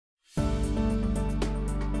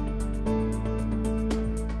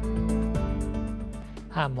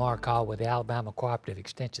I'm Mark Hall with the Alabama Cooperative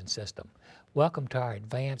Extension System. Welcome to our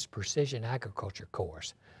Advanced Precision Agriculture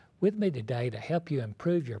course. With me today to help you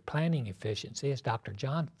improve your planting efficiency is Dr.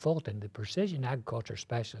 John Fulton, the Precision Agriculture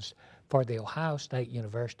Specialist for The Ohio State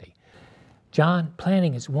University. John,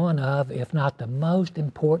 planting is one of, if not the most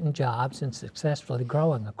important jobs in successfully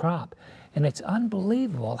growing a crop, and it's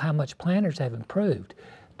unbelievable how much planters have improved.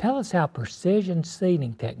 Tell us how precision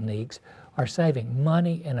seeding techniques are saving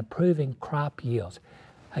money and improving crop yields.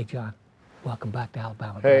 Hey, John, welcome back to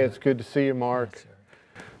Alabama. Hey, it's good to see you, Mark. Yes,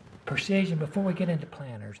 sir. Precision, before we get into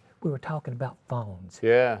planters, we were talking about phones.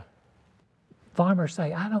 Yeah. Farmers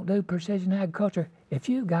say, I don't do precision agriculture. If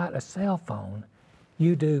you got a cell phone,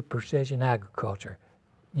 you do precision agriculture.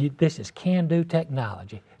 This is can-do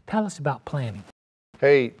technology. Tell us about planting.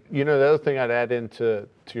 Hey, you know, the other thing I'd add into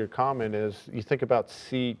your comment is you think about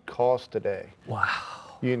seed cost today. Wow.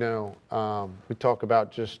 You know, we talk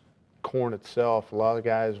about just corn itself. A lot of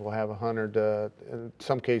guys will have in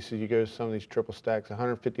some cases you go to some of these triple stacks,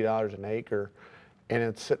 $150 an acre, and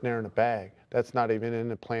it's sitting there in a bag. That's not even in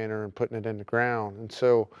the planter and putting it in the ground. And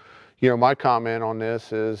so, you know, my comment on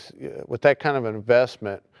this is with that kind of an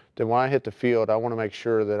investment, then when I hit the field, I want to make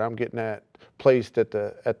sure that I'm getting that placed at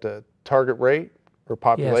the target rate or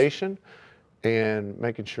population. Yes. And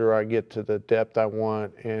making sure I get to the depth I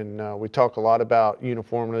want. And we talk a lot about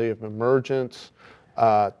uniformity of emergence,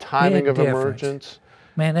 timing of emergence.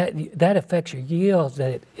 Man, that affects your yields.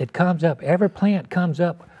 That it comes up, every plant comes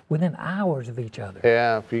up within hours of each other.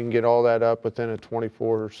 Yeah, if you can get all that up within a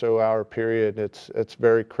 24 or so hour period, it's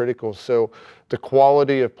very critical. So the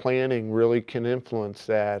quality of planting really can influence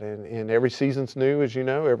that. And every season's new, as you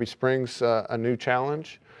know, every spring's a new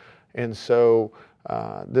challenge. And so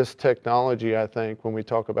this technology, I think, when we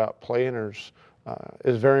talk about planters,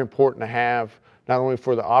 is very important to have, not only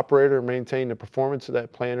for the operator to maintain the performance of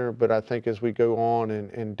that planter, but I think as we go on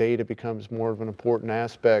and data becomes more of an important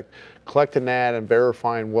aspect, collecting that and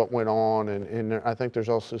verifying what went on, and I think there's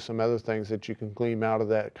also some other things that you can glean out of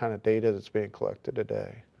that kind of data that's being collected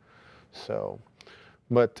today. So,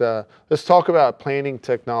 but let's talk about planting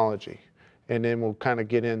technology. And then we'll kind of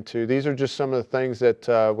get into, these are just some of the things that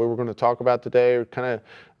we were going to talk about today, kind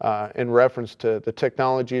of in reference to the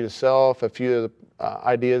technology itself, a few of the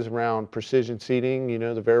ideas around precision seeding, you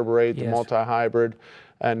know, the variable rate, the multi-hybrid,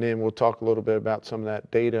 and then we'll talk a little bit about some of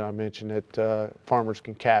that data I mentioned that farmers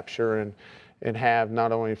can capture and have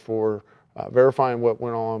not only for verifying what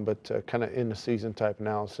went on, but kind of in the season type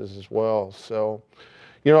analysis as well. So,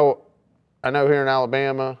 you know, I know here in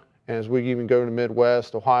Alabama, as we even go to the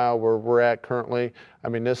Midwest, Ohio, where we're at currently, I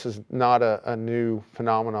mean, this is not a new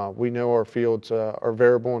phenomenon. We know our fields are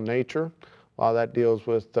variable in nature. A lot of that deals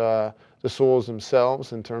with the soils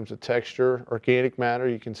themselves in terms of texture, organic matter.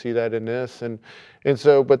 You can see that in this. And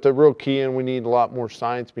so, but the real key, and we need a lot more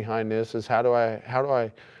science behind this, is how do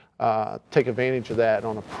I take advantage of that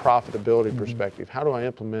on a profitability perspective? How do I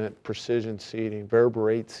implement precision seeding, variable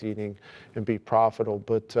rate seeding, and be profitable?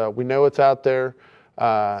 But we know it's out there.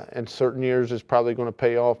 And certain years is probably going to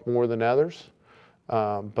pay off more than others.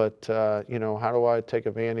 But you know, how do I take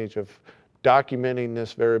advantage of documenting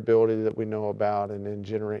this variability that we know about and then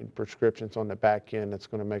generating prescriptions on the back end that's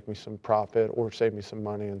going to make me some profit or save me some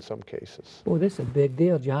money in some cases? Well, this is a big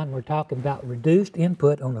deal, John. We're talking about reduced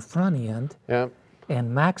input on the front end and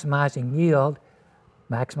maximizing yield,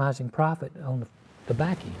 maximizing profit on the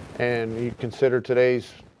back end. And you consider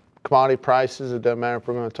today's commodity prices. It doesn't matter if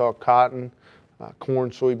we're going to talk cotton, corn,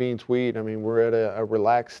 soybeans, wheat. I mean, we're at a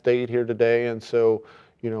relaxed state here today, and so,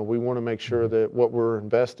 you know, we want to make sure that what we're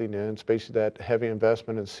investing in, especially that heavy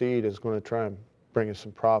investment in seed, is going to try and bring us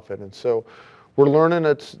some profit. And so we're learning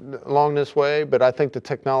it's along this way, but I think the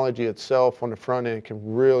technology itself on the front end can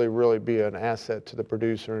really, really be an asset to the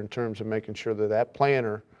producer in terms of making sure that that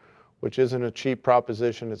planter, which isn't a cheap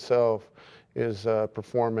proposition itself, is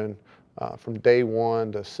performing from day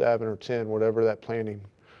 1 to 7 or 10, whatever that planting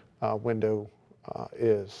window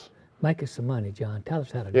is. Make us some money, John. Tell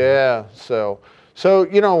us how to do it. Yeah, so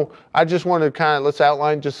you know, I just wanted to kind of, let's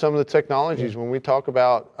outline just some of the technologies when we talk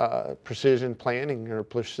about precision planting or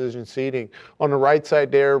precision seeding. On the right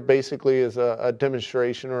side there basically is a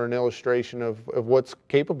demonstration or an illustration of what's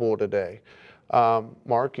capable today.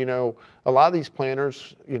 Mark, you know, a lot of these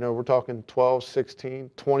planters, you know, we're talking 12, 16,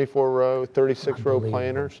 24 row, 36 row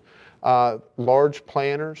planters, large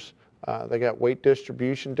planters. They got weight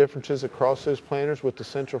distribution differences across those planters with the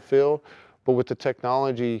central field, but with the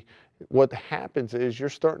technology, what happens is we're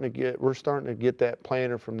starting to get that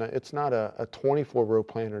planter from that. It's not a 24 row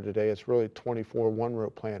planter today. It's really 24 1 row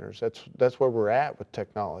planters. That's where we're at with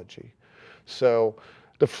technology. So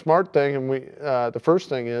The smart thing, and the first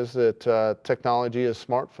thing is that technology is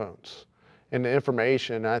smartphones and the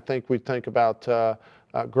information. I think we think about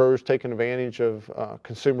growers taking advantage of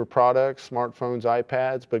consumer products, smartphones,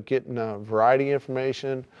 iPads, but getting variety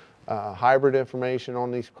information, hybrid information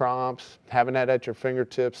on these crops, having that at your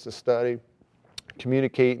fingertips to study,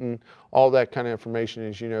 communicating, all that kind of information,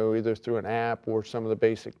 as you know, either through an app or some of the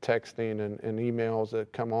basic texting and emails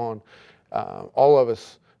that come on. All of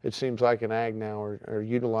us, it seems like in ag now, are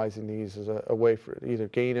utilizing these as a way for either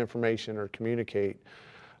gain information or communicate.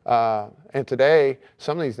 And today,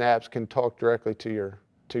 some of these apps can talk directly to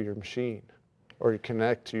your machine, or you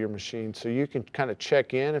connect to your machine. So you can kind of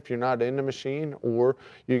check in if you're not in the machine, or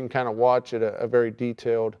you can kind of watch at a very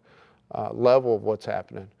detailed level of what's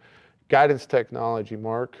happening. Guidance technology,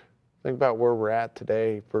 Mark, think about where we're at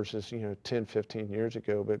today versus 10, 15 years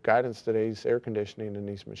ago. But guidance today is air conditioning in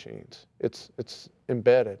these machines. It's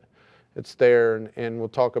embedded. It's there, and we'll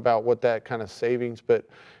talk about what that kind of savings, but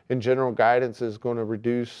in general, guidance is going to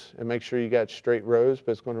reduce and make sure you got straight rows,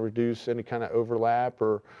 but it's going to reduce any kind of overlap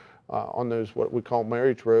or on those what we call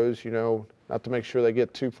marriage rows, not to make sure they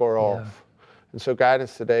get too far off. And so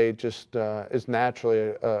guidance today just is naturally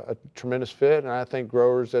a tremendous fit, and I think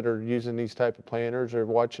growers that are using these type of planters or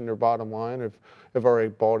watching their bottom line have already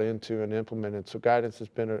bought into and implemented. So guidance has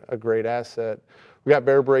been a great asset. We got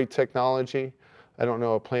bare braid technology. I don't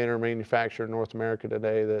know a planter manufacturer in North America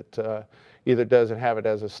today that either doesn't have it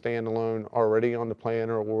as a standalone already on the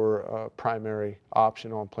planter or a primary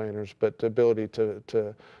option on planters, but the ability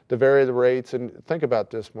to vary the rates. And think about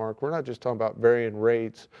this, Mark, we're not just talking about varying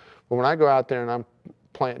rates, but when I go out there and I'm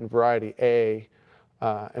planting variety A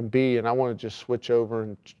and B, and I want to just switch over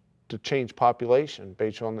and to change population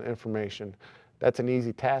based on the information, that's an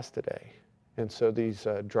easy task today. And so these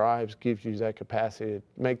drives gives you that capacity to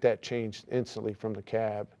make that change instantly from the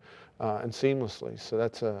cab and seamlessly. So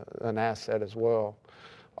that's an asset as well.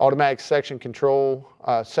 Automatic section control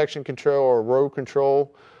or row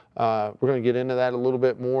control. We're going to get into that a little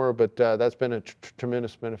bit more, but that's been a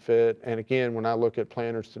tremendous benefit. And again, when I look at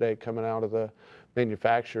planters today coming out of the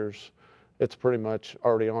manufacturers, it's pretty much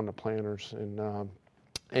already on the planters.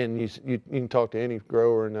 And you can talk to any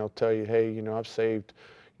grower and they'll tell you, hey, I've saved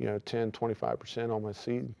 10, 25% on my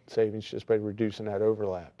seed savings just by reducing that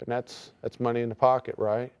overlap. And that's money in the pocket,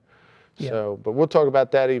 right? Yeah. So, but we'll talk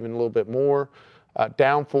about that even a little bit more.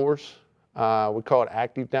 Downforce, we call it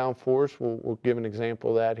active downforce. We'll give an example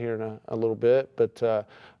of that here in a little bit. But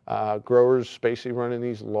growers basically running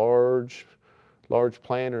these large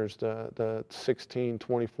planters, the 16,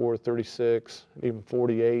 24, 36, even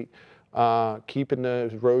 48, keeping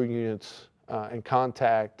those row units in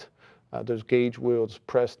contact. Those gauge wheels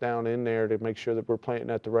pressed down in there to make sure that we're planting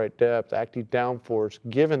at the right depth. Active downforce,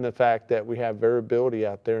 given the fact that we have variability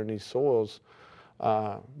out there in these soils,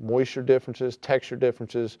 moisture differences, texture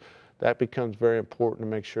differences, that becomes very important to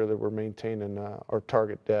make sure that we're maintaining our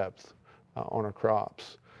target depth on our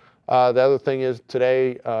crops. The other thing is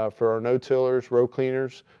today for our no-tillers, row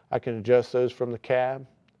cleaners, I can adjust those from the cab.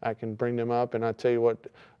 I can bring them up, and I tell you what,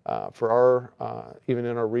 for our, even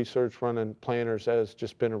in our research running planters, that has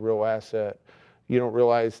just been a real asset. You don't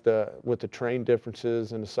realize with the terrain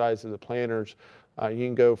differences and the size of the planters, you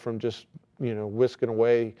can go from just, whisking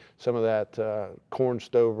away some of that corn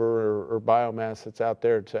stover or biomass that's out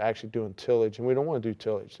there to actually doing tillage. And we don't want to do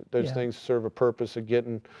tillage. Those things serve a purpose of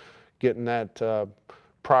getting that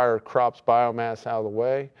prior crop's biomass out of the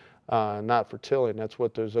way. Not for tilling. That's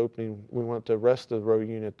what those opening, we want the rest of the row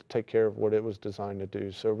unit to take care of what it was designed to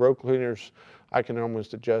do. So row cleaners, I can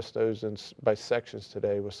almost adjust those by sections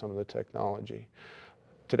today with some of the technology.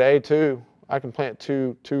 Today too, I can plant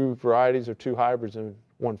two varieties or two hybrids in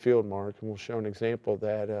one field, Mark, and we'll show an example of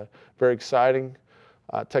that. Very exciting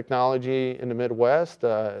technology in the Midwest,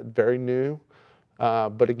 very new.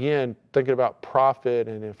 But again, thinking about profit,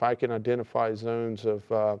 and if I can identify zones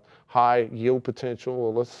of high yield potential,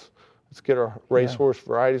 well, let's get our racehorse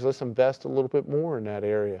varieties. Let's invest a little bit more in that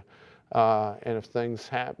area. And if things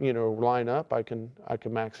line up, I can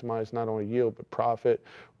maximize not only yield but profit.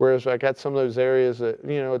 Whereas I got some of those areas that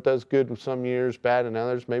it does good in some years, bad in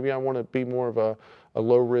others. Maybe I want to be more of a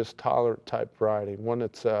low risk tolerant type variety, one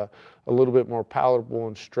that's a little bit more palatable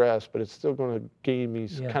in stress, but it's still going to give me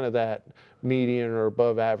kind of that median or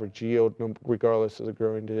above average yield regardless of the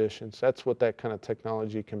growing conditions. That's what that kind of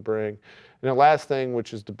technology can bring. And the last thing,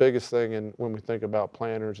 which is the biggest thing when we think about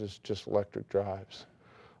planters, is just electric drives.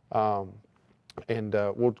 And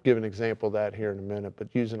we'll give an example of that here in a minute, but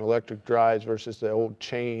using electric drives versus the old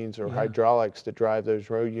chains or hydraulics to drive those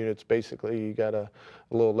row units, basically you got a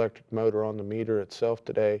little electric motor on the meter itself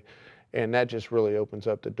today. And that just really opens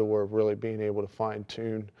up the door of really being able to fine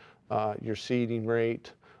tune your seeding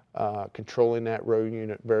rate, controlling that row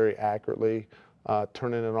unit very accurately,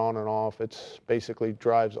 turning it on and off. It's basically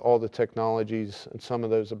drives all the technologies and some of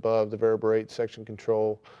those above, the variable rate, section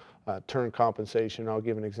control, turn compensation. I'll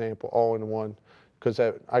give an example all in one, because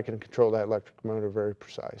I can control that electric motor very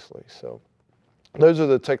precisely. So those are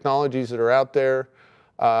the technologies that are out there.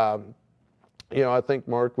 You know, I think,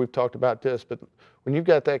 Mark, we've talked about this, but when you've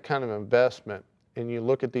got that kind of investment and you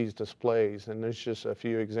look at these displays, and there's just a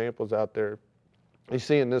few examples out there, you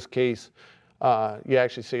see in this case, you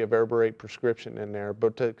actually see a variable rate prescription in there.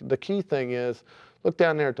 But the key thing is, look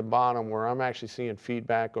down there at the bottom where I'm actually seeing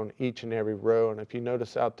feedback on each and every row. And if you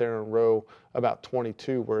notice out there in row about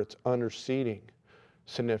 22 where it's under seeding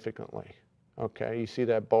significantly, okay, you see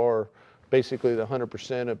that bar, basically the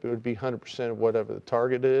 100%, it would be 100% of whatever the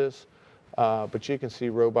target is. But you can see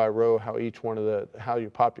row by row how each one of how your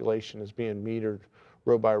population is being metered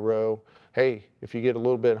row by row. Hey, if you get a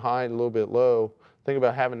little bit high and a little bit low, think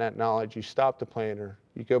about having that knowledge. You stop the planter,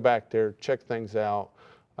 you go back there, check things out,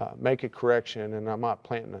 make a correction, and I'm not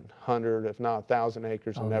planting 100, if not 1,000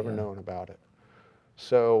 acres and never knowing about it.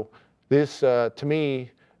 So this, to me,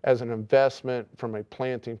 as an investment from a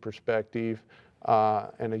planting perspective,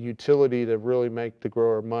 and a utility to really make the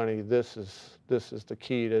grower money, this is the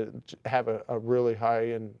key to have a really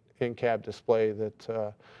high-end in-cab display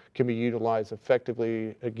that can be utilized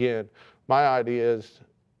effectively. Again, my idea is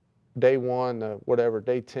day 1, whatever,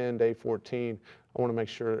 day 10, day 14, I want to make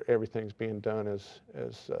sure everything's being done as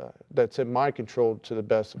that's in my control to the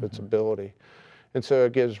best of its ability. And so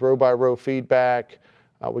it gives row by row feedback.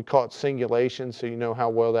 We call it singulation, so you know how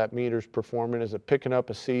well that meter's performing. Is it picking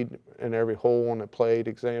up a seed in every hole on the plate,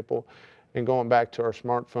 example? And going back to our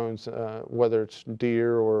smartphones, whether it's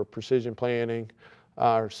Deere or precision planting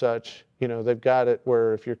or such, you know, they've got it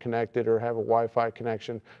where if you're connected or have a Wi-Fi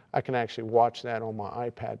connection, I can actually watch that on my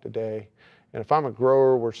iPad today. And if I'm a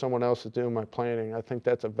grower where someone else is doing my planting, I think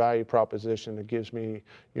that's a value proposition that gives me,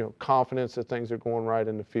 you know, confidence that things are going right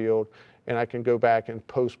in the field. And I can go back and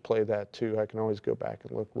post-play that too. I can always go back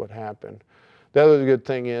and look what happened. The other good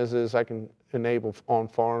thing is I can enable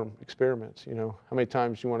on-farm experiments. You know, how many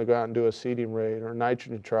times you want to go out and do a seeding rate or a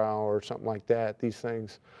nitrogen trial or something like that. These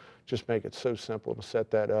things just make it so simple to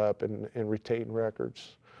set that up and retain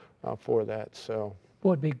records for that. So.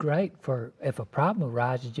 Well, it'd be great for if a problem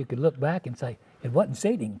arises, you could look back and say, it wasn't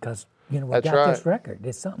seeding because, you know, we got this record.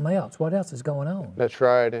 It's something else. What else is going on? That's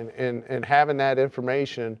right. And having that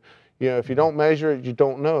information, you know, if you don't measure it, you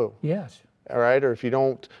don't know. Yes. All right. Or if you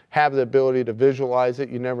don't have the ability to visualize it,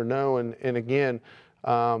 you never know. And again,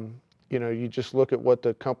 you know, you just look at what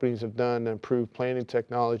the companies have done to improve planting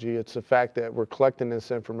technology. It's the fact that we're collecting this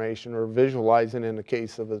information or visualizing in the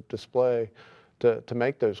case of a display to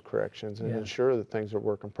make those corrections and ensure that things are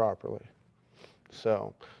working properly.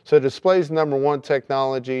 So display's #1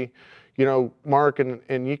 technology. You know, Mark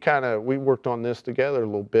and you we worked on this together a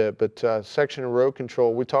little bit, but section and row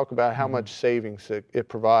control, we talk about how much savings it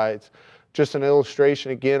provides. Just an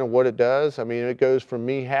illustration again of what it does. I mean, it goes from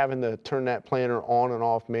me having to turn that planter on and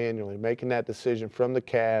off manually, making that decision from the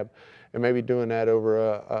cab, and maybe doing that over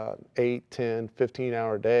a 8, 10,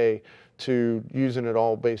 15-hour day, to using it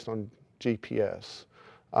all based on GPS.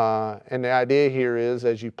 And the idea here is,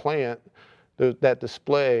 as you plant, that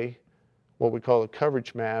display, what we call a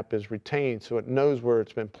coverage map, is retained, so it knows where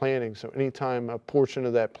it's been planting. So anytime a portion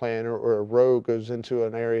of that planter or a row goes into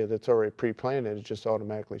an area that's already pre-planted, it just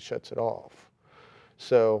automatically shuts it off.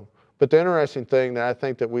 So, but the interesting thing that I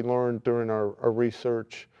think that we learned during our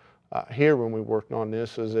research here when we worked on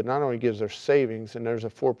this is it not only gives us savings, and there's a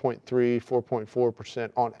 4.3,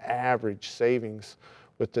 4.4% on average savings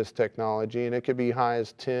with this technology, and it could be high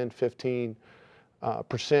as 10, 15%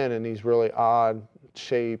 in these really odd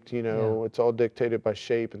shaped, you know, it's all dictated by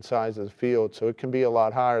shape and size of the field, so it can be a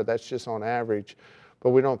lot higher. That's just on average,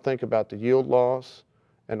 but we don't think about the yield loss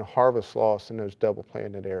and the harvest loss in those double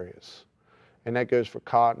planted areas. And that goes for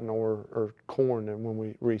cotton or corn. And when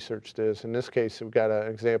we research this, in this case, we've got an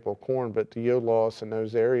example of corn, but the yield loss in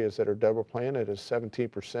those areas that are double planted is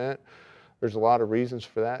 17%. There's a lot of reasons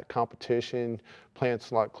for that. Competition, plants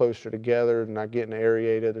a lot closer together, not getting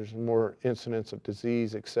aerated. There's more incidence of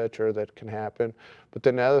disease, et cetera, that can happen. But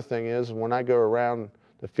then the other thing is, when I go around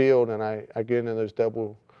the field and I get into those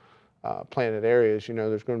double planted areas, you know,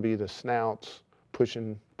 there's going to be the snouts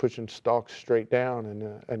pushing stalks straight down,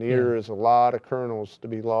 and an ear is a lot of kernels to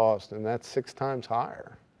be lost, and that's 6 times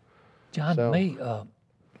higher. John, to me,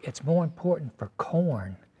 it's more important for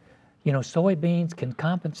corn. You know, soybeans can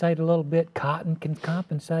compensate a little bit, cotton can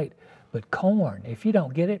compensate, but corn, if you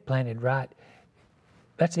don't get it planted right,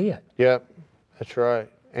 That's it. Yep, that's right.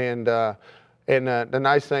 And the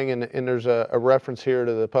nice thing, and there's a reference here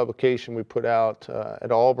to the publication we put out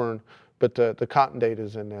at Auburn, but the cotton data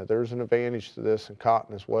is in there. There's an advantage to this in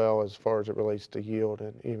cotton as well as far as it relates to yield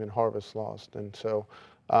and even harvest loss. And so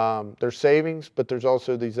there's savings, but there's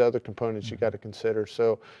also these other components you got to consider.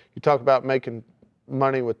 So you talk about making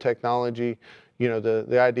money with technology. You know,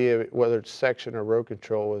 the idea, whether it's section or row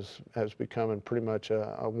control, has become pretty much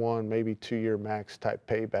a 1, maybe 2 year max type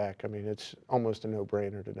payback. I mean, it's almost a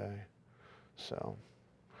no-brainer today. So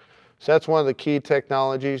that's one of the key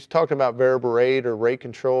technologies. Talking about variable rate or rate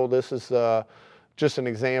control, this is just an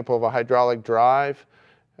example of a hydraulic drive.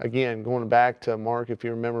 Again, going back to Mark, if you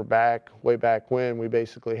remember way back when, we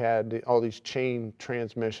basically had all these chain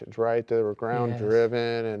transmissions, right? They were ground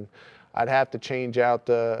driven, and I'd have to change out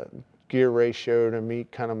the gear ratio to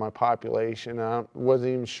meet kind of my population. I wasn't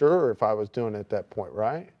even sure if I was doing it at that point,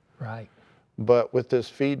 right? Right. But with this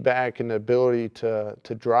feedback and the ability to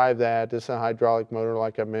drive that, this is a hydraulic motor,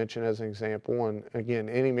 like I mentioned as an example. And again,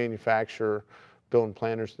 any manufacturer building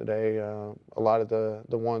planters today, a lot of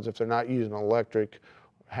the ones, if they're not using electric,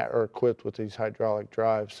 are equipped with these hydraulic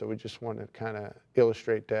drives. So we just want to kind of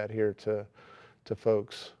illustrate that here to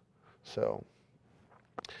folks. So,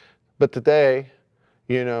 but today,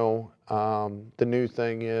 you know, the new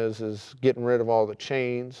thing is getting rid of all the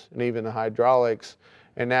chains and even the hydraulics,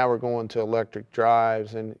 and now we're going to electric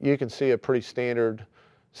drives. And you can see a pretty standard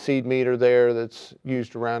seed meter there that's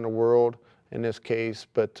used around the world in this case,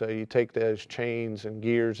 but you take those chains and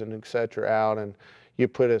gears and et cetera out, and you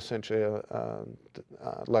put essentially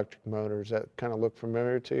electric motors. That kind of look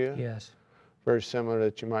familiar to you? Yes. Very similar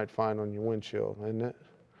that you might find on your windshield, isn't it?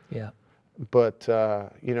 Yeah. But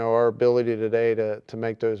you know, our ability today to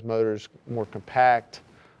make those motors more compact,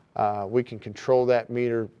 we can control that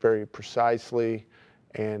meter very precisely,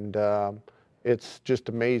 and it's just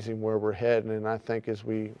amazing where we're heading. And I think as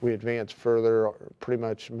we advance further, pretty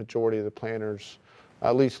much the majority of the planters,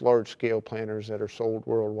 at least large-scale planters that are sold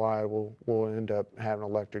worldwide, will end up having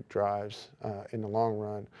electric drives in the long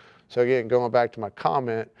run. So again, going back to my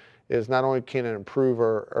comment, is not only can it improve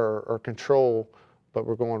our control, but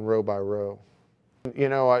we're going row by row. You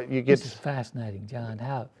know, you get... This is fascinating, John,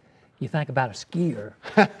 how you think about a skier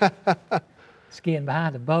skiing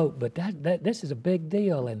behind a boat, but this is a big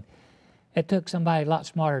deal, and it took somebody a lot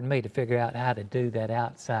smarter than me to figure out how to do that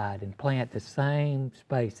outside and plant the same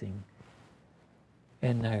spacing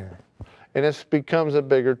in there. And this becomes a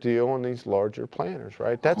bigger deal on these larger planters,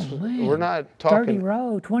 right? That's, we're not talking 30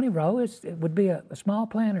 row, 20 row, it would be a small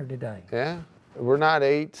planter today. Yeah, we're not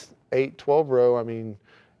 12 row. I mean,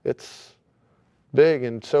 it's big.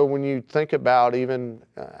 And so when you think about even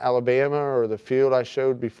Alabama or the field I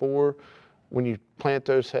showed before, when you plant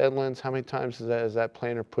those headlands, how many times has that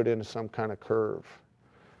planter put into some kind of curve?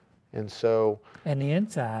 And so... And the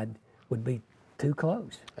inside would be too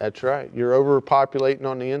close. That's right. You're overpopulating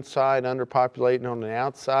on the inside, underpopulating on the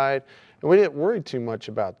outside. And we didn't worry too much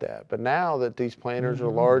about that. But now that these planters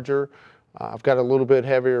are larger, I've got a little bit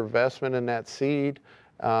heavier investment in that seed.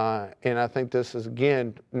 And I think this is,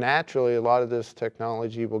 again, naturally, a lot of this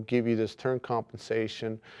technology will give you this turn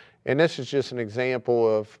compensation. And this is just an example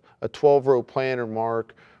of a 12-row planter,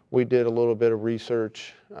 Mark. We did a little bit of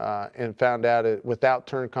research and found out that without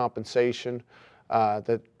turn compensation,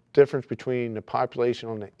 the difference between the population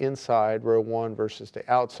on the inside, row 1, versus the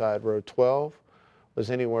outside, row 12,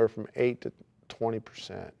 was anywhere from 8 to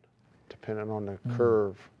 20%, depending on the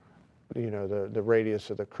curve, you know, the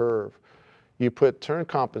radius of the curve. You put turn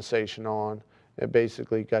compensation on, it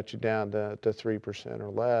basically got you down to 3% or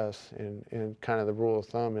less. And kind of the rule of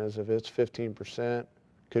thumb is if it's 15%,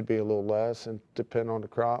 could be a little less and depend on the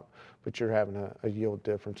crop, but you're having a yield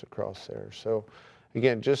difference across there. So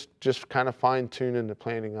again, just kind of fine tuning the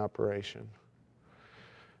planting operation.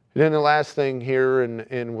 And then the last thing here,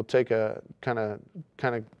 and we'll take a kind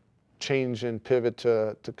of change and pivot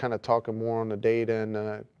to kind of talking more on the data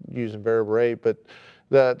and using variable rate, but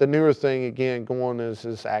the newer thing, again, going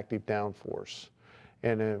is active downforce.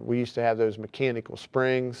 And we used to have those mechanical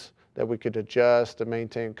springs that we could adjust to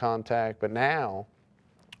maintain contact, but now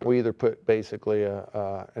we either put basically an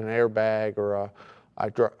airbag or a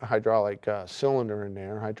hydraulic cylinder in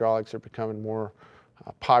there. Hydraulics are becoming more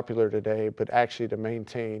popular today, but actually to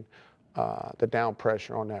maintain the down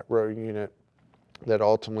pressure on that row unit that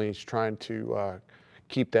ultimately is trying to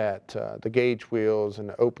keep that the gauge wheels and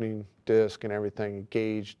the opening disc and everything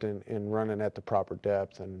engaged and running at the proper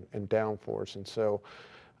depth and downforce. And so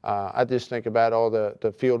I just think about all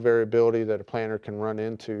the field variability that a planter can run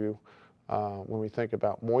into. When we think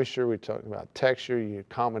about moisture, we talk about texture,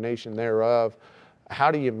 combination thereof. how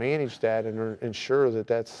do you manage that and ensure that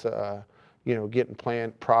that's you know, getting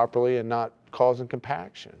planned properly and not causing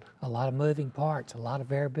compaction? A lot of moving parts, a lot of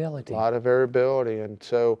variability. A lot of variability, and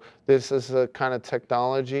so this is a kind of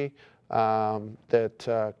technology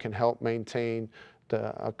that can help maintain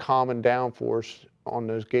a common downforce on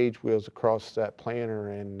those gauge wheels across that planter,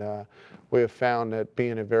 and we have found that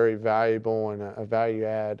being a very valuable and a value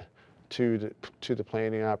add to the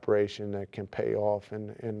planting operation that can pay off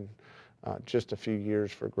in just a few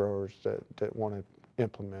years for growers that want to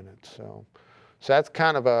implement it. So that's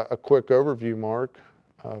kind of a quick overview, Mark,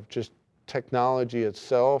 of just technology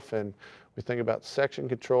itself. And we think about section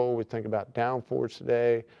control, we think about downforce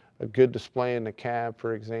today, a good display in the cab,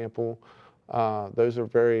 for example. Those are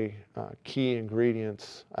very key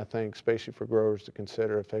ingredients, I think, especially for growers to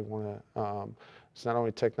consider if they want to. It's not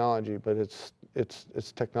only technology, but it's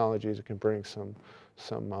technologies that can bring some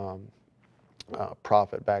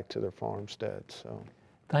profit back to their farmstead. So.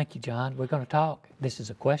 Thank you, John. We're going to talk. This is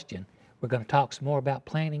a question. We're going to talk some more about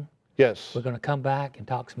planting. Yes. We're going to come back and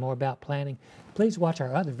talk some more about planting. Please watch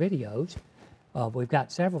our other videos. We've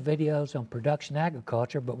got several videos on production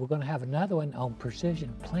agriculture, but we're going to have another one on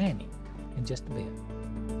precision planting in just a bit.